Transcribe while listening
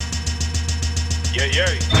Yeah, yeah.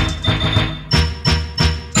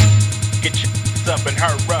 Get your up and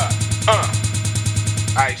hurry up.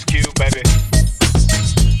 Ice Cube, baby.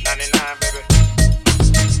 99, baby.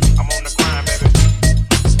 I'm on the grind, baby.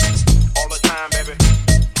 All the time, baby.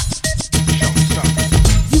 Show me something.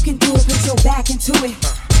 You can do it, put your back into it.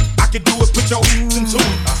 I can do it, put your hands into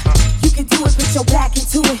it. You can do it, put your back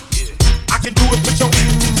into it. I can do it, put your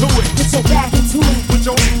hands into it. Put your back into it. Put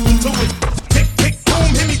your hands into it. Tick, tick,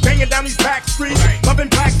 boom, hit me banging down these back streets. Loving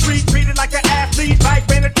Black Street, treated like an athlete. Life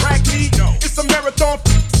ain't a track meet. It's a marathon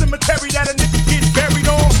cemetery that a nigga gets buried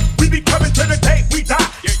on. We be coming to the day we die.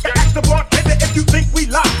 Ask the bartender if you think we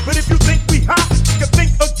lie. But if you think we hot, you can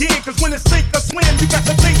think again. Cause when it's sink or swim, you got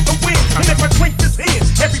to think to win. And if I drink this here,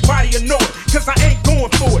 everybody will know it. Cause I ain't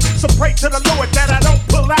going for it. So pray to the Lord that I don't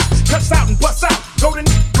pull out. Cuss out and bust out. Go to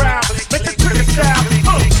crowd. Make the trigger style.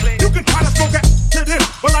 You can try to smoke to this.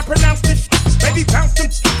 Well, I pronounce this shit. Baby, bounce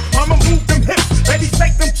them. I'ma move them hips. Baby,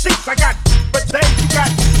 shake them cheeks. I got, but they, you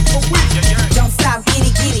got for real. Don't stop, get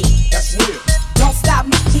it, get it. That's real. Don't stop,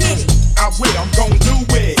 hit it. I will, I'm gon' do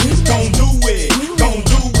it. Gon' do it. Gon'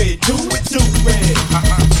 do it. Do it, do it.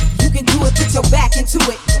 You can do it, put your back into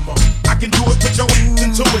it. I can do it, put your hands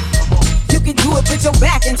into it. You can do it, put your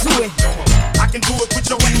back into it. I can do it, put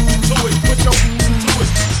your hands into it. Put your hands into it.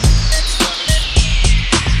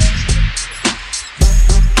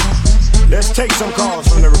 Let's take some calls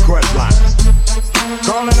from the request line.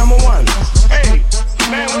 Caller number 1. Hey,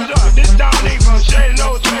 man, what's up? This Dominique from Shady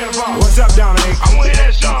Nose 24. What's up, Dominic? I want to hear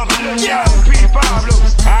that song for Lil Child and P. Pablo.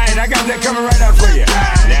 Alright, I got that coming right up for you.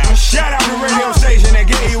 Now, shout out the radio station that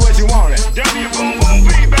gave you what you wanted. W boom boom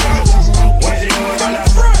B, baby. When she going from the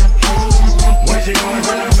front? When she going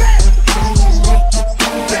from the back?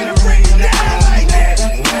 Then I bring it down like that.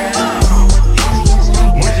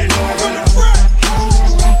 When she going from the front?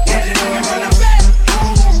 When she going from the back?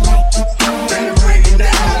 Then I bring it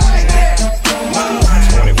down like that.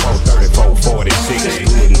 24, 34, 46,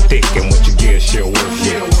 good and thick, and what you get, she'll work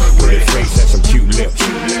it. Pretty face and some cute lips,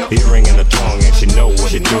 earring in the tongue, and she know what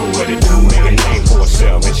she do, what it do. Make a name for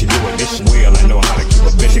herself, and she do it this well. I know how to keep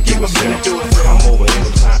a bitch and keep herself. I'm over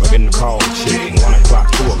anytime, I'm in the call, shit. 1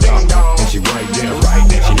 o'clock, 2 o'clock, and she right there, right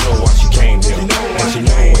there. She know why she came here, and she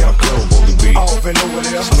know where her clothes supposed to be.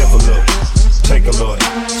 Sniff a look, take a look,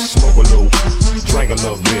 smoke a little, drink a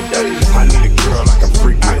little bit. I need a girl I can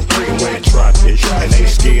freak with, and when they try this, and ain't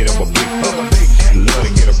scared of a big love to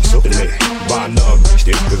get up so they buy another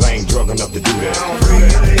bitch, cause I ain't drunk enough to do that.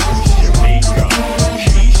 Shanika,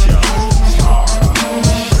 Keisha, Tara,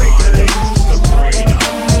 Shaylee, Sabrina,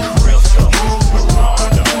 Crystal,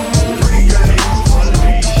 Miranda, Rayleigh,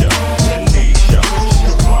 Felicia, Tanisha,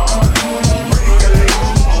 Siobhan, Rayleigh,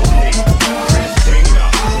 Monique, Christina,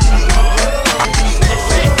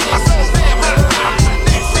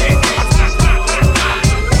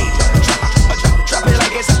 drop it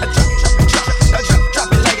like it's hot.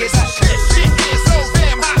 Drop it like it's hot. This shit is so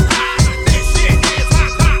damn hot. This shit is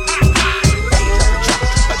hot.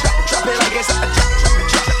 Drop it like it's hot.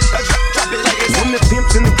 Drop it like it's hot. When the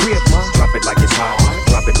pimp's in the crib, ma, drop it like it's hot.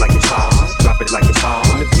 Drop it like it's hot. Drop it like it's hot.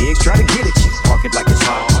 When the pigs try to get at you, park it like it's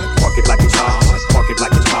hot. Park it like it's hot. Park it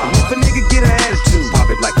like it's hot. If a nigga get an attitude, pop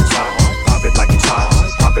it like it's hot. Pop it like it's hot.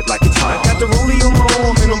 Pop it like it's hot. I got the rollie on my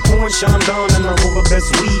arm and I'm pouring Chandon and I roll the best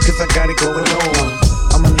weed cause I got it going on.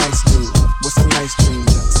 I'm a nice dude with some nice dreams.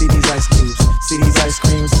 See these ice cubes, see these ice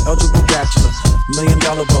creams. Eligible bachelor, $1 million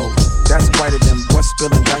bow. That's whiter than what's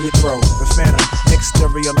spilling down your throat. The phantom,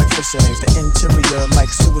 exterior like fish eggs. The interior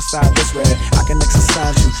like suicide this red. I can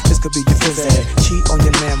exercise you, this could be your phys ed. Cheat on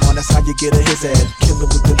your man, man, that's how you get a his head. Killer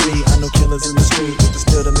with the B, I know killers in the street. But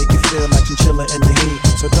still to make you feel like chinchilla in the heat.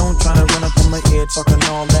 So don't try to run up on my ear talking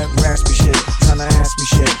all that raspy shit. Trying to ask me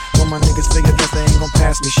shit. When my niggas figure that they ain't gon'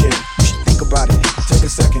 pass me shit. You should think about it, take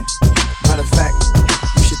a second. Matter of fact,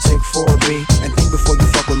 you should take 4B and think before you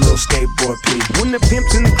fuck with little skateboard P. When the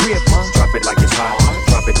pimp's in the crib, ma, drop it like it's hot.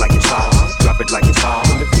 Drop it like it's hot. Drop it like it's hot.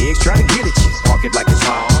 When the pigs try to get at you, park it like it's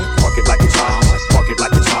hot. Park it like it's hot. Park it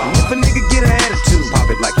like it's hot. If a nigga get an attitude, pop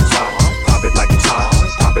it like it's hot. Pop it like it's hot.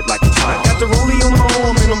 Pop it like it's hot. I got the rollie on my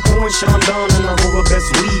arm and I'm pouring Chandon and I roll the best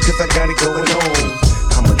weed cause I got it going on.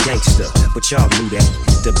 I'm a gangster, but y'all knew that.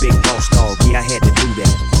 The big boss dog, yeah, I had to do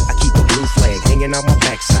that. I keep a blue flag hanging out my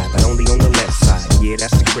backside, but only on the left side. Yeah,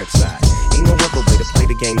 that's the crib side. Ain't no other way to play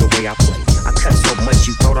the game the way I play. I cut so much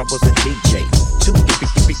you thought I was a DJ. 2,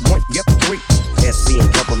 1, yep, 3. SC and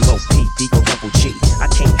double OP, D go double G. I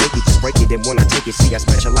can't fake it, just break it in 1, when I take it. See, I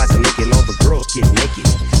specialize in making all the girls get naked.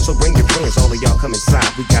 So bring your friends, all of y'all come inside.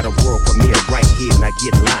 We got a world premiere right here, and I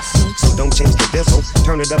get live. So don't change the diesel,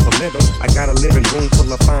 turn it up a little. I got a living room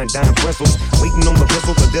full of fine dime bristles, waiting on the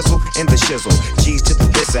whistle, the diesel, and the shizzle. G's to the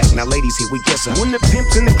this act, now ladies, here we get some. When the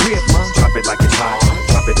pimp's in the crib, ma, drop it like it's hot,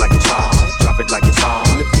 drop it like it's hot, drop it like it's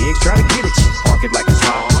hot. When the pigs try to get at you, park it like it's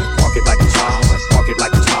hot, park it like it's hot, park it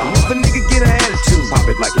like it's hot. If a nigga get an attitude, pop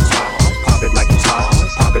it like it's hot, pop it like it's hot,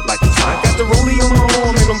 pop it like it's hot. I got the rollie on my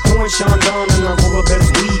arm and I'm pouring Sean Don and I roll up as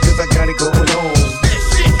weed 'cause I got it going on. This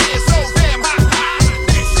shit is so damn hot.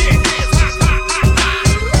 This shit is hot.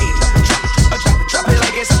 Drop it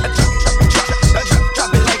like it's hot.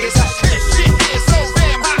 Drop it like it's hot. This shit is so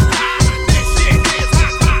damn hot. This shit is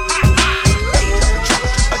hot.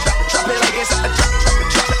 Drop it like it's hot.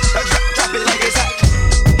 Drop it like it's hot.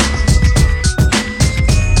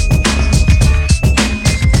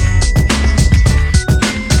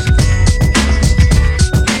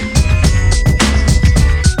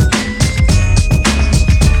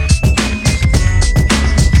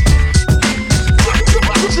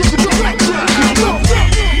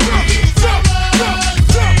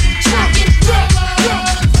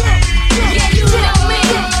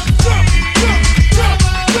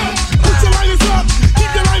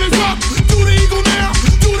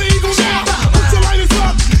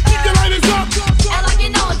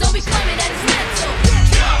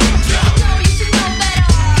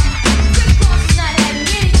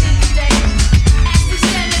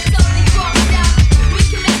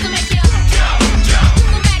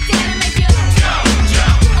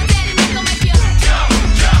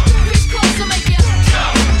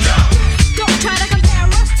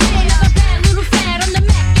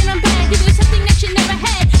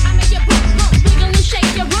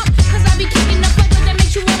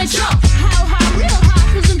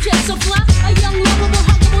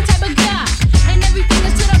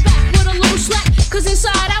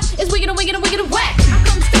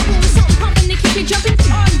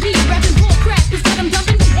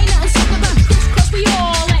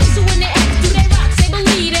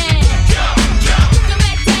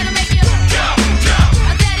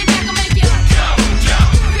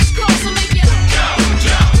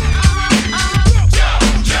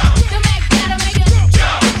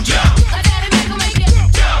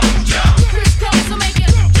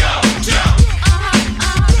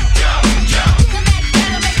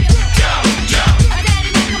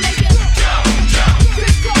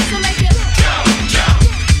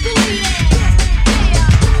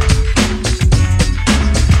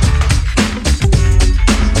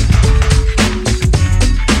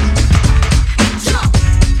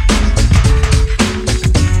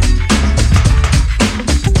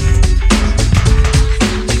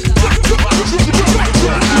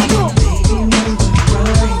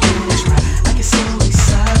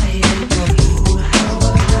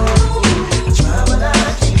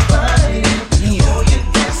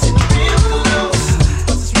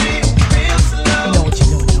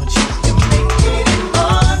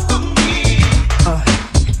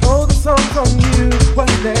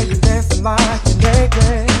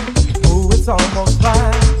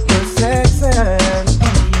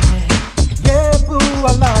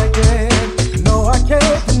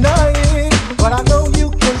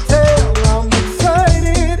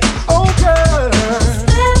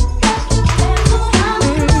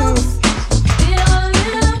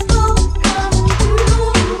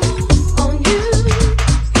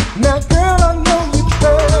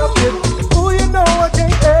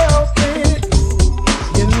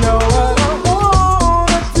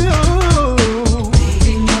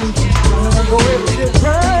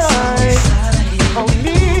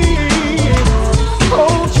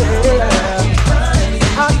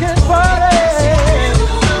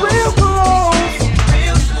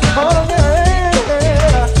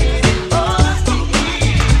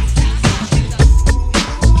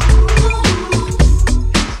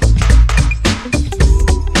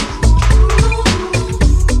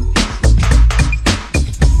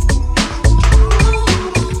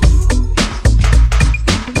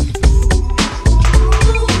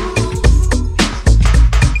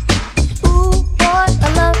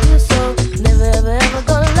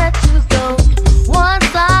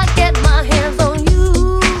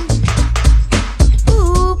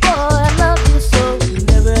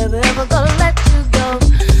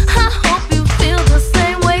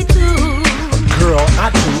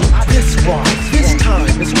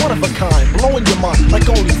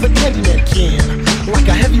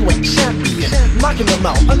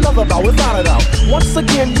 Another bow without a doubt. Once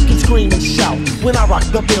again, you can scream and shout. When I rock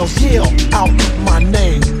the bells, yell out my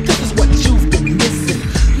name. This is what you've been missing.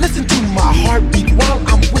 Listen to my heart.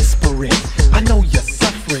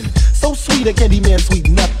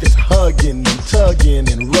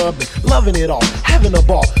 popping it off, having a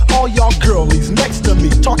ball. All y'all girlies next to me,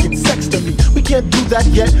 talking sex to me. We can't do that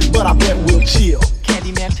yet, but I bet we'll chill.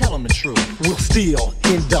 Candyman, tell him the truth. We'll still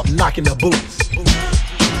end up knocking the boots.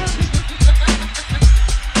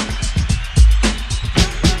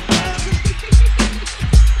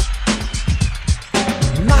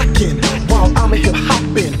 Knocking while I'm hip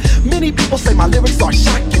hopping. Many people say my lyrics are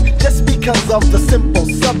shocking just because of the simple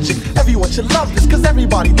subject. Everyone should love this cause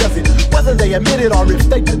everybody does it, whether they admit it or if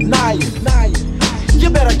they deny it. You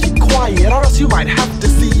better keep quiet or else you might have to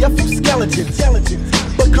see a few skeletons.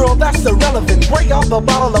 But girl, that's irrelevant. Break out the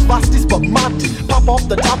bottle of Asti Spumante, pop off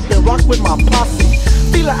the top and rock with my posse.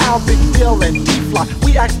 Fila Al, Big Bill, and D-Fly.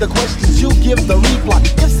 We ask the questions, you give the reply.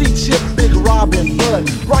 MC Chip, Big Rob, and Bud.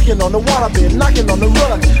 Rocking on the waterbed, knocking on the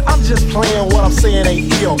rug. I'm just playing, what I'm saying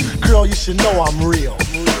ain't ill. Girl, you should know I'm real.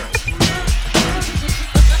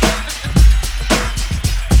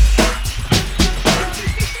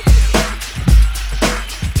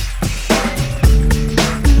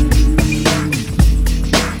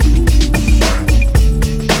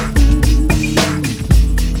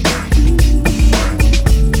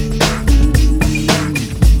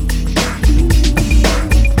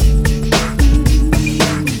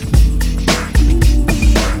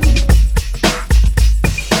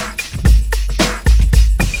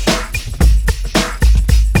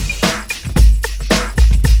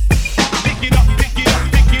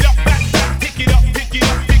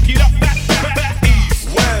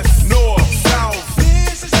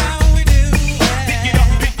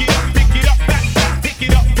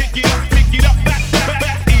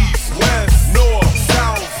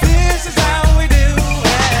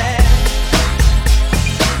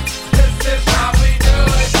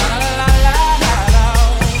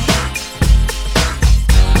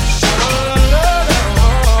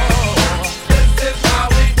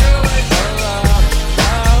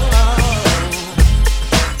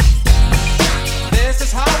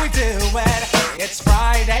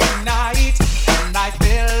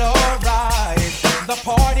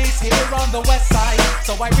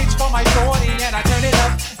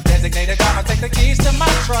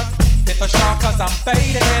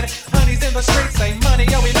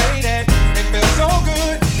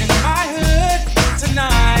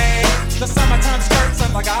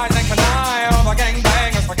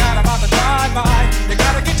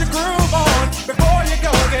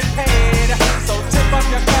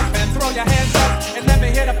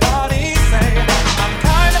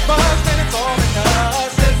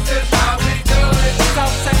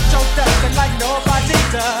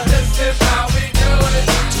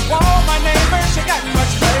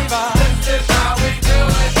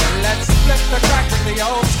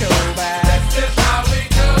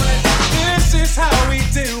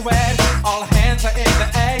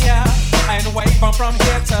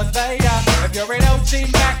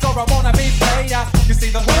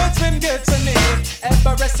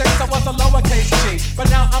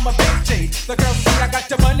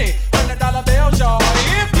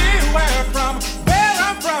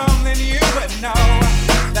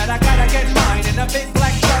 Big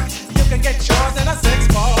black truck, you can get yours in a 6